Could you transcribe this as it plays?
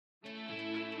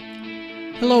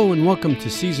Hello and welcome to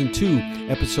Season 2,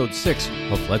 Episode 6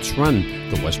 of Let's Run,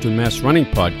 the Western Mass Running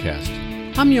Podcast.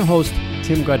 I'm your host,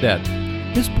 Tim Gaudette.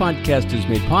 This podcast is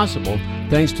made possible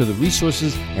thanks to the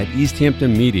resources at East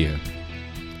Hampton Media.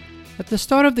 At the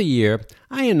start of the year,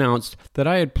 I announced that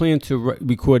I had planned to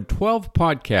record 12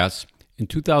 podcasts in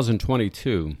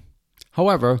 2022.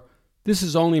 However, this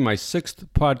is only my 6th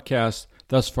podcast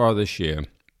thus far this year.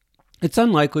 It's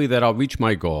unlikely that I'll reach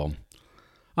my goal.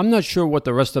 I'm not sure what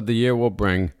the rest of the year will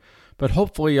bring, but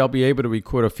hopefully I'll be able to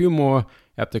record a few more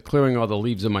after clearing all the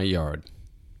leaves in my yard.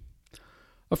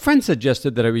 A friend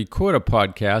suggested that I record a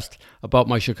podcast about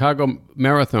my Chicago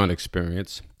Marathon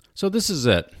experience, so this is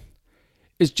it.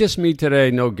 It's just me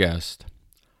today, no guest.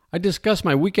 I discuss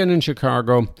my weekend in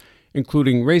Chicago,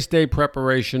 including race day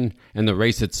preparation and the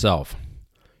race itself.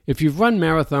 If you've run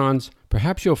marathons,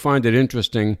 perhaps you'll find it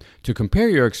interesting to compare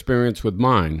your experience with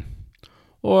mine.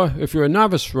 Or if you're a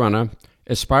novice runner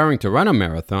aspiring to run a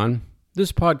marathon,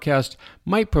 this podcast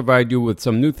might provide you with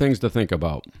some new things to think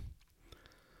about.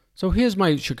 So here's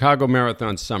my Chicago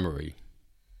Marathon summary.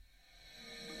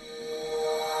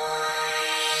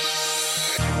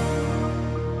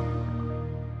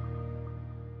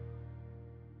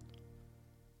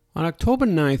 On October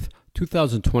 9th,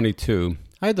 2022,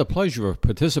 I had the pleasure of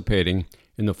participating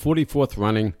in the 44th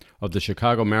running of the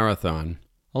Chicago Marathon,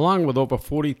 along with over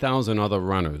 40,000 other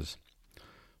runners.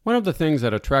 One of the things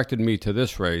that attracted me to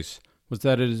this race was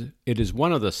that it is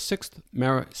one of the six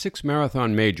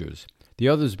marathon majors, the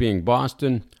others being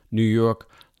Boston, New York,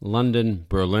 London,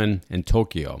 Berlin, and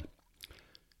Tokyo.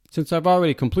 Since I've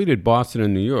already completed Boston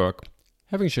and New York,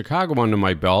 having Chicago under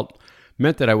my belt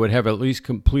meant that I would have at least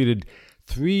completed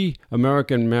 3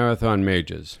 American marathon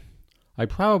majors. I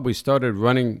probably started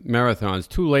running marathons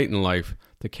too late in life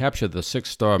to capture the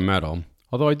 6-star medal,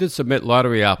 although I did submit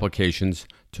lottery applications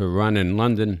to run in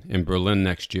London and Berlin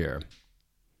next year.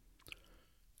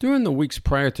 During the weeks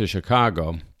prior to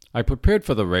Chicago, I prepared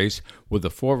for the race with the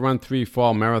 4Run3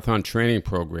 Fall Marathon Training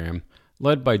Program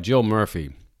led by Jill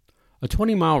Murphy. A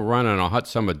 20-mile run on a hot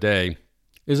summer day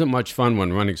isn't much fun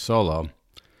when running solo.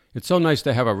 It's so nice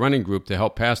to have a running group to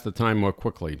help pass the time more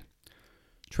quickly.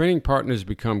 Training partners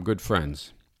become good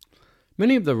friends.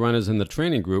 Many of the runners in the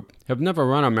training group have never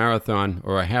run a marathon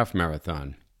or a half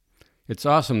marathon. It's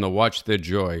awesome to watch their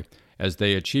joy as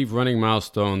they achieve running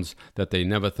milestones that they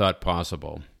never thought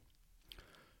possible.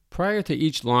 Prior to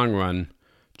each long run,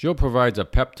 Jill provides a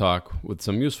pep talk with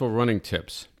some useful running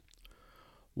tips.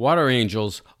 Water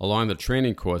angels along the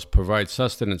training course provide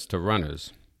sustenance to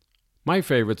runners. My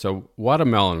favorites are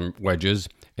watermelon wedges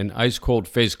and ice-cold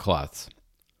face cloths.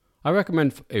 I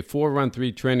recommend a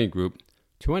 4Run3 training group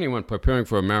to anyone preparing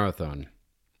for a marathon.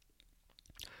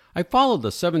 I followed the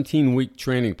 17-week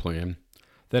training plan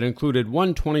that included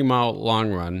one 20-mile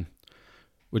long run,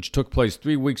 which took place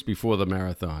 3 weeks before the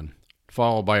marathon,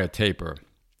 followed by a taper.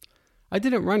 I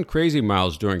didn't run crazy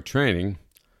miles during training.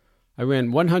 I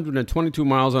ran 122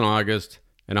 miles in August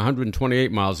and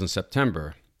 128 miles in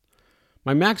September.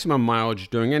 My maximum mileage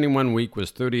during any 1 week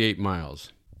was 38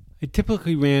 miles. I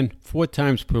typically ran 4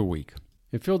 times per week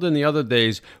and filled in the other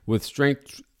days with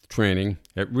strength training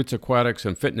at Roots Aquatics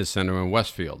and Fitness Center in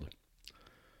Westfield.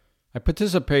 I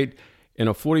participate in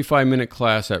a 45-minute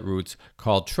class at Roots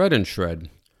called Tread and Shred,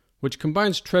 which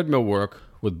combines treadmill work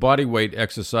with body weight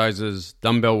exercises,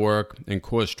 dumbbell work, and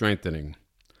core strengthening.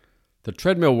 The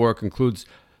treadmill work includes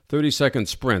 30-second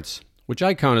sprints, which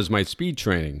I count as my speed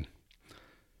training.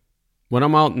 When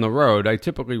I'm out on the road, I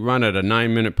typically run at a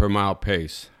 9-minute per mile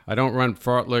pace. I don't run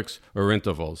fartleks or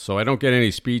intervals, so I don't get any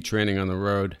speed training on the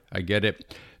road. I get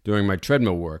it during my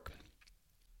treadmill work.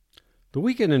 The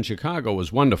weekend in Chicago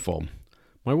was wonderful.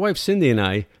 My wife Cindy and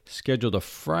I scheduled a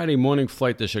Friday morning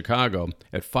flight to Chicago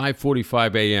at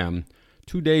 5:45 a.m.,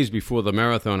 2 days before the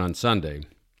marathon on Sunday,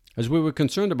 as we were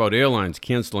concerned about airlines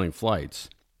canceling flights.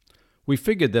 We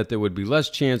figured that there would be less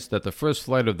chance that the first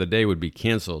flight of the day would be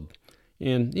canceled,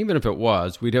 and even if it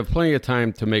was, we'd have plenty of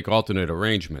time to make alternate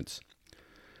arrangements.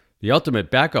 The ultimate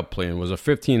backup plan was a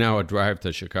 15-hour drive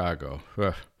to Chicago.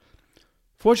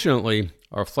 Fortunately,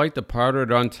 our flight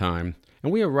departed on time,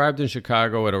 and we arrived in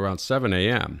Chicago at around 7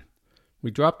 a.m. We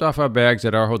dropped off our bags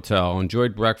at our hotel,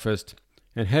 enjoyed breakfast,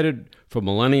 and headed for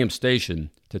Millennium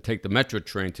Station to take the Metro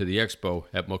train to the expo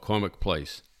at McCormick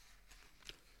Place.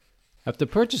 After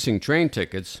purchasing train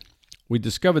tickets, we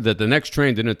discovered that the next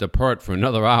train didn't depart for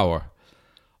another hour.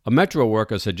 A Metro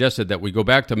worker suggested that we go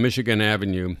back to Michigan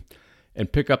Avenue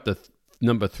and pick up the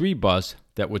number 3 bus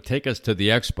that would take us to the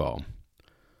expo.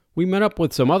 We met up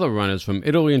with some other runners from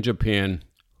Italy and Japan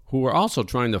who were also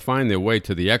trying to find their way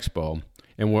to the expo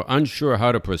and were unsure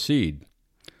how to proceed.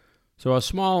 So our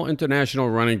small international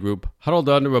running group huddled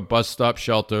under a bus stop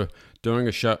shelter during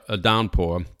a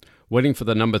downpour, waiting for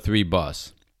the number 3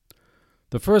 bus.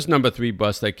 The first number 3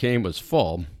 bus that came was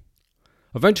full.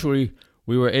 Eventually,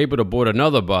 we were able to board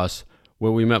another bus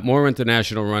where we met more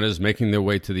international runners making their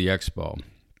way to the expo.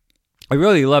 I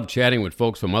really love chatting with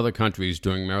folks from other countries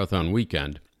during marathon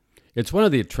weekend. It's one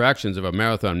of the attractions of a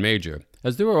marathon major,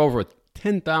 as there were over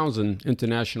 10,000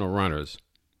 international runners.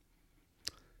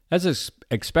 As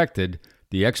expected,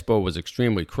 the expo was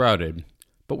extremely crowded,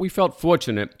 but we felt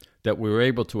fortunate that we were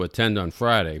able to attend on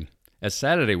Friday, as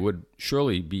Saturday would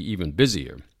surely be even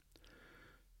busier.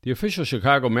 The official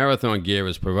Chicago Marathon gear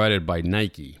is provided by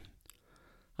Nike.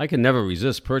 I can never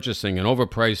resist purchasing an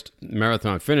overpriced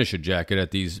marathon finisher jacket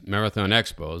at these marathon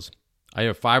expos. I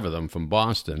have 5 of them from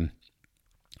Boston.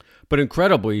 But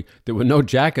incredibly, there were no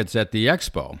jackets at the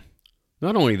expo.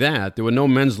 Not only that, there were no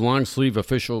men's long-sleeve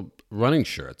official running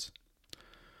shirts.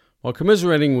 While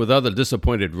commiserating with other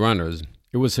disappointed runners,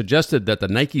 it was suggested that the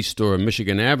Nike store on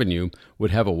Michigan Avenue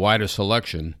would have a wider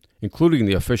selection, including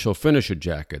the official finisher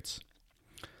jackets.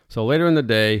 So later in the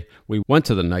day, we went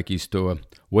to the Nike store,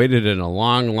 waited in a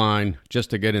long line just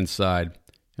to get inside,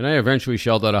 and I eventually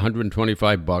shelled out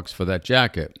 $125 for that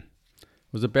jacket. It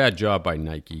was a bad job by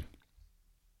Nike.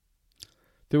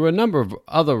 There were a number of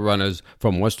other runners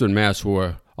from Western Mass who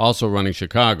were also running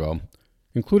Chicago,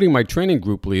 including my training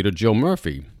group leader, Jill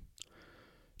Murphy.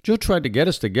 Jill tried to get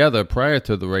us together prior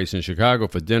to the race in Chicago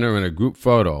for dinner and a group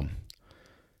photo.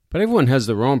 But everyone has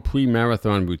their own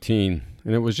pre-marathon routine,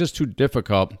 and it was just too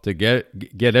difficult to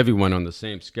get everyone on the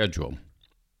same schedule.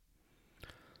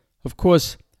 Of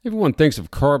course, everyone thinks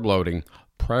of carb loading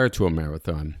prior to a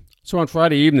marathon. So on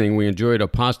Friday evening, we enjoyed a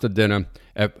pasta dinner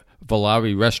at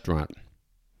Valari restaurant.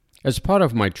 As part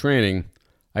of my training,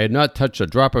 I had not touched a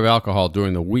drop of alcohol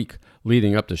during the week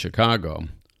leading up to Chicago.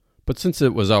 But since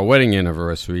it was our wedding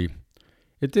anniversary,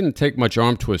 it didn't take much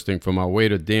arm twisting from our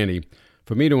waiter Danny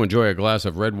for me to enjoy a glass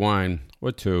of red wine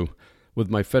or 2 with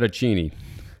my fettuccine.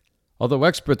 Although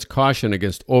experts caution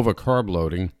against over-carb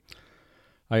loading,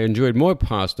 I enjoyed more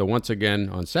pasta once again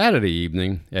on Saturday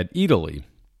evening at Italy.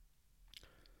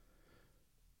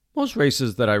 Most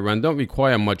races that I run don't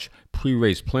require much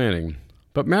pre-race planning,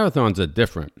 but marathons are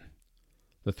different.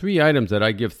 The 3 items that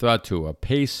I give thought to are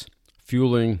pace,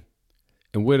 fueling,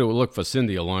 and where to look for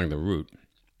Cindy along the route.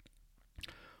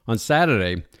 On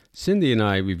Saturday, Cindy and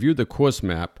I reviewed the course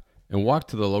map and walked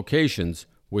to the locations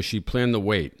where she planned the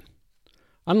wait.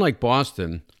 Unlike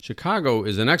Boston, Chicago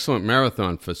is an excellent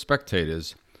marathon for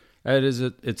spectators, as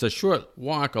it's a short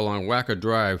walk along Wacker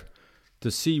Drive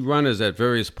to see runners at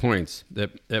various points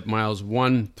at miles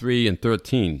 1, 3, and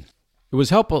 13. It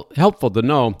was helpful to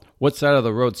know what side of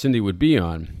the road Cindy would be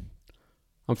on.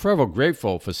 I'm forever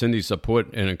grateful for Cindy's support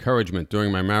and encouragement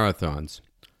during my marathons.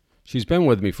 She's been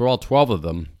with me for all 12 of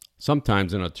them,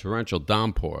 sometimes in a torrential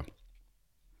downpour.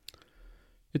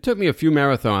 It took me a few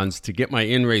marathons to get my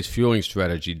in-race fueling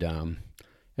strategy down,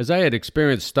 as I had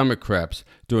experienced stomach cramps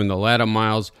during the latter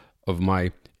miles of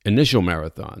my initial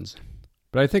marathons.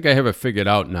 But I think I have it figured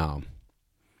out now.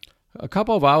 A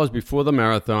couple of hours before the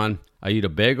marathon, I eat a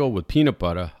bagel with peanut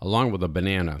butter along with a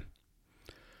banana.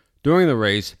 During the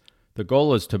race, the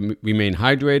goal is to remain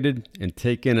hydrated and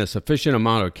take in a sufficient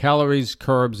amount of calories,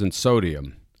 carbs, and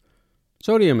sodium.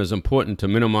 Sodium is important to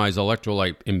minimize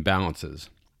electrolyte imbalances.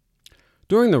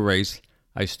 During the race,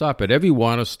 I stop at every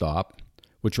water stop,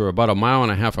 which are about 1.5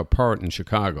 miles apart in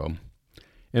Chicago,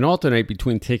 and alternate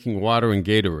between taking water and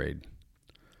Gatorade.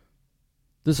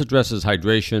 This addresses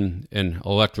hydration and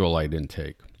electrolyte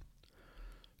intake.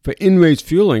 For in-race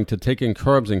fueling to take in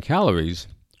carbs and calories,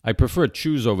 I prefer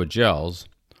chews over gels,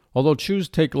 although chews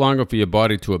take longer for your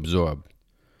body to absorb.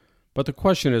 But the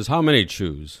question is, how many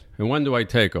chews, and when do I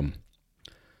take them?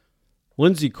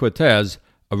 Lindsay Cortez,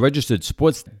 a registered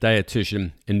sports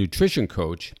dietitian and nutrition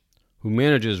coach who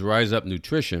manages Rise Up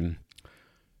Nutrition,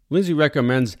 Lindsay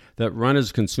recommends that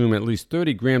runners consume at least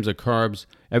 30 grams of carbs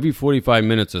every 45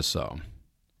 minutes or so.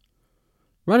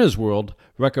 Runner's World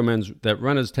recommends that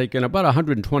runners take in about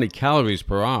 120 calories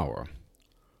per hour.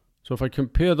 So if I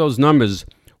compare those numbers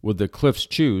with the Cliffs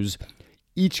Chews,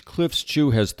 each Cliffs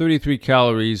Chew has 33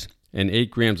 calories and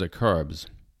 8 grams of carbs.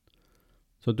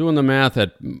 So doing the math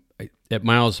at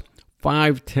miles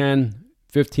 5, 10,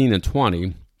 15, and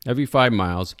 20, every 5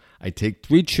 miles, I take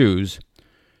 3 chews.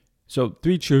 So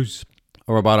 3 chews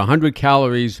are about 100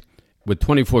 calories with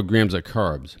 24 grams of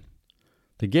carbs.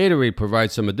 The Gatorade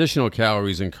provides some additional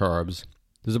calories and carbs.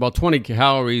 There's about 20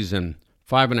 calories and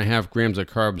 5.5 grams of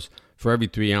carbs for every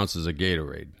 3 ounces of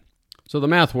Gatorade. So the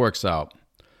math works out.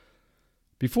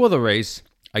 Before the race,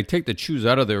 I take the chews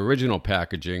out of their original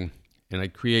packaging and I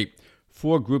create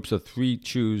 4 groups of 3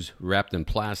 chews wrapped in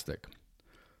plastic.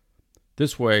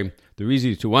 This way, they're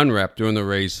easy to unwrap during the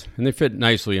race, and they fit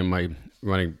nicely in my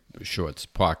running shorts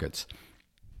pockets.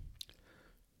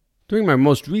 During my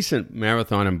most recent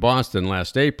marathon in Boston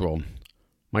last April,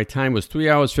 my time was 3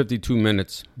 hours 52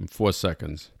 minutes and 4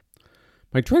 seconds.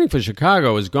 My training for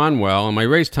Chicago has gone well, and my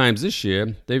race times this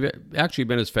year, they've actually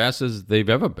been as fast as they've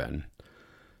ever been.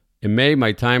 In May,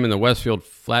 my time in the Westfield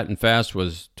Flat and Fast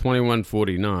was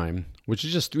 21:49, which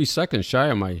is just 3 seconds shy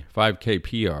of my 5K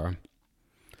PR.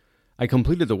 I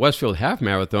completed the Westfield Half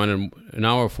Marathon in 1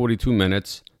 hour 42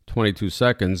 minutes, 22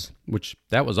 seconds, which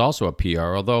that was also a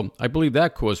PR, although I believe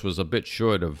that course was a bit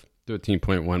short of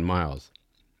 13.1 miles.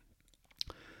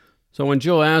 So when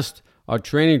Jill asked our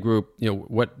training group,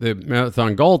 what the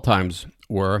marathon goal times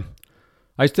were,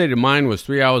 I stated mine was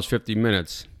 3 hours 50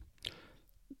 minutes,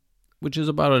 which is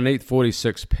about an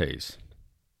 8:46 pace.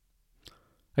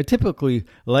 I typically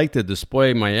like to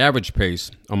display my average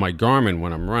pace on my Garmin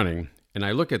when I'm running, and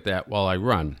I look at that while I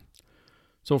run.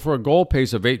 So for a goal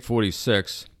pace of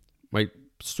 8:46, my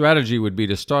strategy would be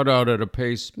to start out at a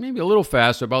pace maybe a little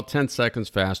faster, about 10 seconds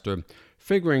faster,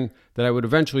 figuring that I would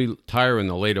eventually tire in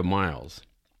the later miles.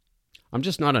 I'm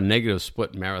just not a negative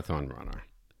split marathon runner.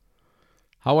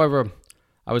 However,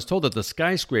 I was told that the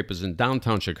skyscrapers in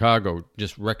downtown Chicago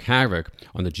just wreak havoc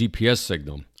on the GPS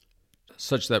signal,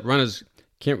 such that runners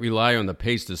can't rely on the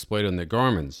pace displayed on their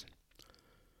Garmins.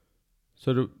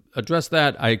 So to address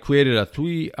that, I created a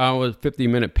 3 hour 50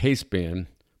 minute pace band,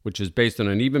 which is based on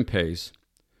an even pace.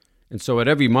 And so at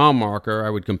every mile marker, I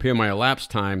would compare my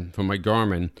elapsed time from my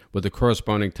Garmin with the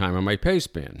corresponding time on my pace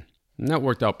band. And that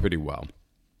worked out pretty well.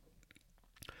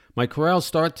 My corral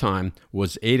start time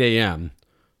was 8 a.m.,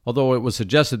 although it was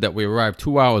suggested that we arrive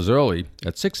 2 hours early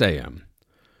at 6 a.m.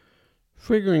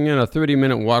 Figuring in a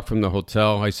 30-minute walk from the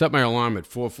hotel, I set my alarm at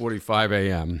 4:45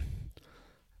 a.m.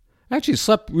 I actually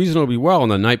slept reasonably well on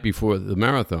the night before the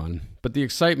marathon, but the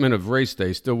excitement of race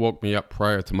day still woke me up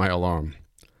prior to my alarm.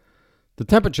 The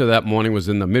temperature that morning was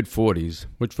in the mid-40s,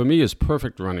 which for me is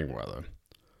perfect running weather.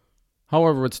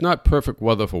 However, it's not perfect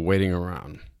weather for waiting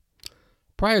around.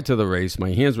 Prior to the race,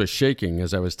 my hands were shaking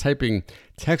as I was typing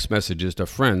text messages to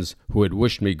friends who had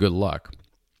wished me good luck.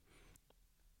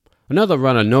 Another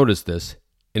runner noticed this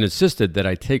and insisted that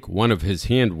I take one of his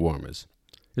hand warmers.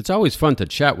 It's always fun to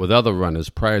chat with other runners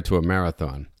prior to a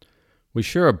marathon. We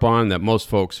share a bond that most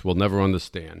folks will never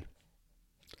understand.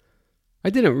 I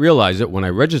didn't realize it when I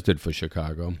registered for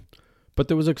Chicago, but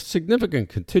there was a significant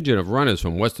contingent of runners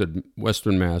from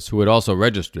Western Mass who had also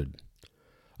registered.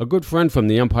 A good friend from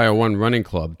the Empire One Running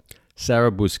Club,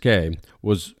 Sarah Bousquet,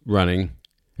 was running,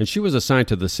 and she was assigned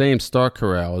to the same start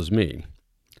corral as me.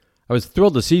 I was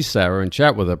thrilled to see Sarah and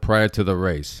chat with her prior to the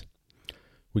race.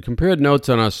 We compared notes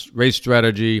on our race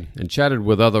strategy and chatted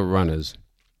with other runners.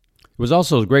 It was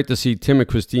also great to see Tim and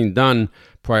Christine Dunn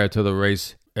prior to the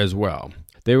race as well.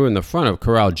 They were in the front of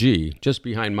Corral G, just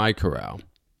behind my corral.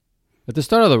 At the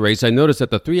start of the race, I noticed that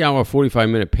the 3 hour 45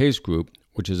 minute pace group,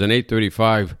 which is an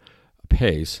 8:35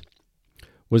 pace,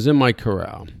 was in my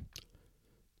corral.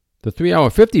 The 3 hour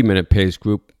 50 minute pace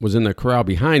group was in the corral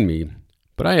behind me,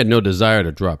 but I had no desire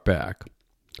to drop back.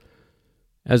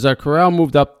 As our corral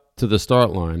moved up to the start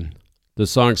line, the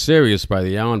song Serious by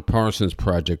the Alan Parsons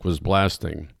Project was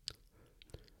blasting.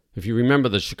 If you remember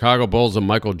the Chicago Bulls and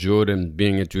Michael Jordan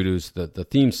being introduced, the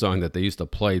theme song that they used to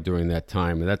play during that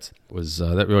time, that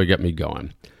really got me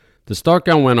going. The start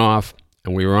gun went off,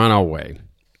 and we were on our way.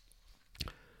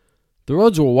 The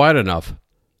roads were wide enough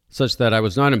such that I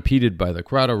was not impeded by the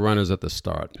crowd of runners at the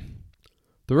start.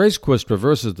 The race course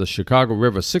traverses the Chicago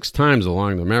River 6 times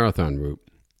along the marathon route.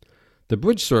 The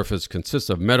bridge surface consists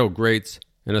of metal grates,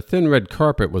 and a thin red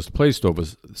carpet was placed over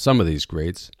some of these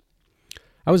grates.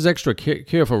 I was extra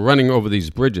careful running over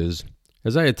these bridges,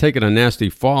 as I had taken a nasty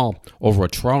fall over a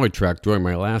trolley track during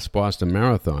my last Boston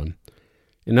Marathon,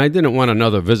 and I didn't want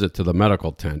another visit to the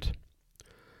medical tent.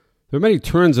 There were many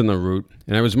turns in the route,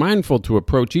 and I was mindful to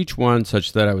approach each one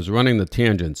such that I was running the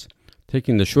tangents,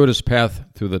 taking the shortest path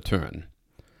through the turn.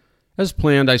 As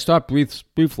planned, I stopped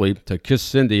briefly to kiss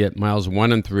Cindy at miles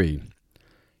 1 and 3.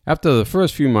 After the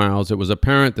first few miles, it was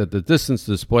apparent that the distance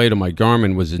displayed on my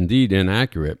Garmin was indeed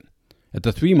inaccurate. At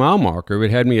the 3-mile marker,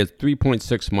 it had me at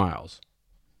 3.6 miles.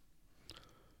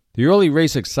 The early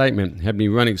race excitement had me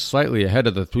running slightly ahead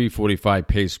of the 3:45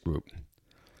 pace group.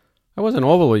 I wasn't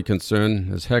overly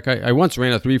concerned, as heck, I once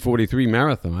ran a 3:43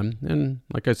 marathon, and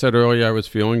like I said earlier, I was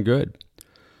feeling good.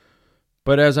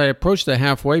 But as I approached the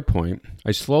halfway point,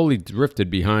 I slowly drifted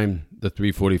behind the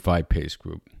 3:45 pace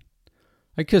group.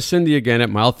 I kissed Cindy again at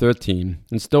mile 13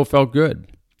 and still felt good.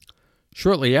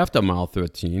 Shortly after mile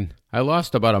 13, I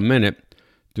lost about a minute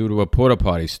due to a porta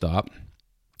potty stop.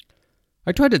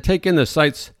 I tried to take in the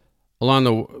sights along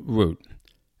the route.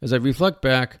 As I reflect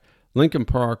back, Lincoln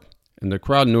Park and the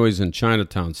crowd noise in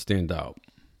Chinatown stand out.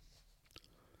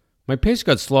 My pace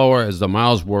got slower as the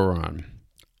miles wore on.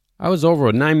 I was over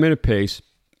a 9-minute pace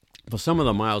for some of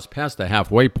the miles past the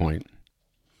halfway point.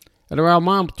 At around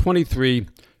mile 23,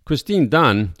 Christine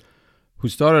Dunn, who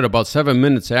started about 7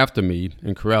 minutes after me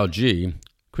in Corral G,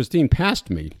 Christine passed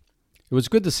me. It was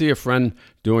good to see a friend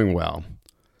doing well.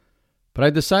 But I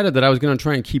decided that I was going to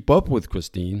try and keep up with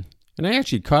Christine, and I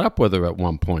actually caught up with her at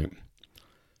one point.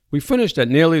 We finished at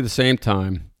nearly the same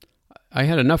time. I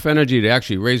had enough energy to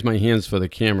actually raise my hands for the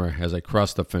camera as I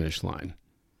crossed the finish line.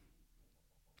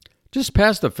 Just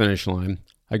past the finish line,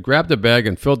 I grabbed a bag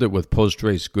and filled it with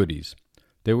post-race goodies.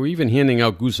 They were even handing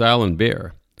out Goose Island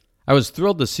beer. I was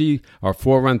thrilled to see our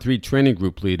 4-Run-3 training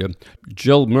group leader,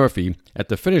 Jill Murphy, at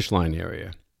the finish line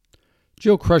area.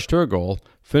 Jill crushed her goal,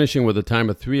 finishing with a time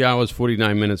of 3 hours,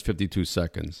 49 minutes, 52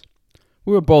 seconds.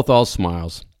 We were both all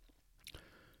smiles.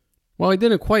 While I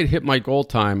didn't quite hit my goal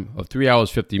time of 3 hours,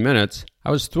 50 minutes,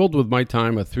 I was thrilled with my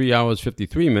time of 3 hours,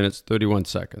 53 minutes, 31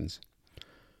 seconds.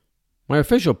 My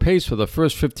official pace for the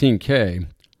first 15K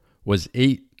was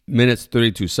 8 minutes,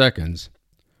 32 seconds.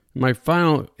 My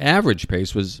final average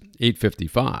pace was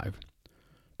 8:55.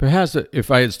 Perhaps if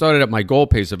I had started at my goal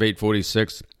pace of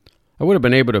 8:46, I would have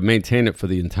been able to maintain it for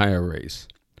the entire race.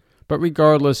 But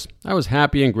regardless, I was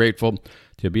happy and grateful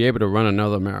to be able to run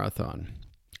another marathon.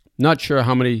 Not sure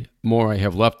how many more I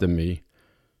have left in me,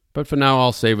 but for now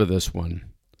I'll savor this one.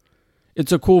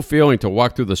 It's a cool feeling to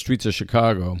walk through the streets of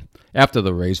Chicago after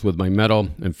the race with my medal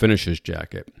and finisher's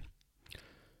jacket.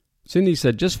 Cindy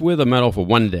said, just wear the medal for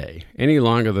one day. Any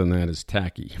longer than that is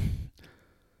tacky.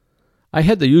 I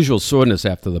had the usual soreness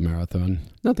after the marathon,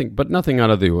 nothing out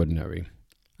of the ordinary.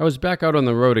 I was back out on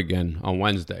the road again on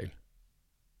Wednesday.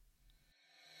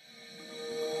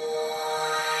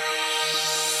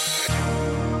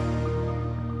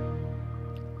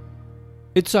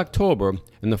 It's October,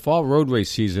 and the fall road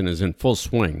race season is in full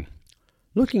swing.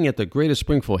 Looking at the Greater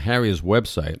Springfield Harriers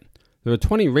website, there are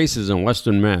 20 races in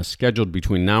Western Mass scheduled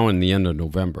between now and the end of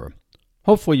November.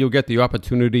 Hopefully you'll get the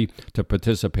opportunity to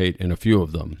participate in a few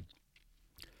of them.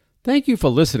 Thank you for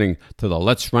listening to the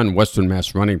Let's Run Western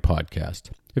Mass Running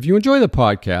podcast. If you enjoy the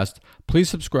podcast, please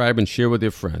subscribe and share with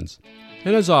your friends.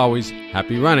 And as always,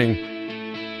 happy running.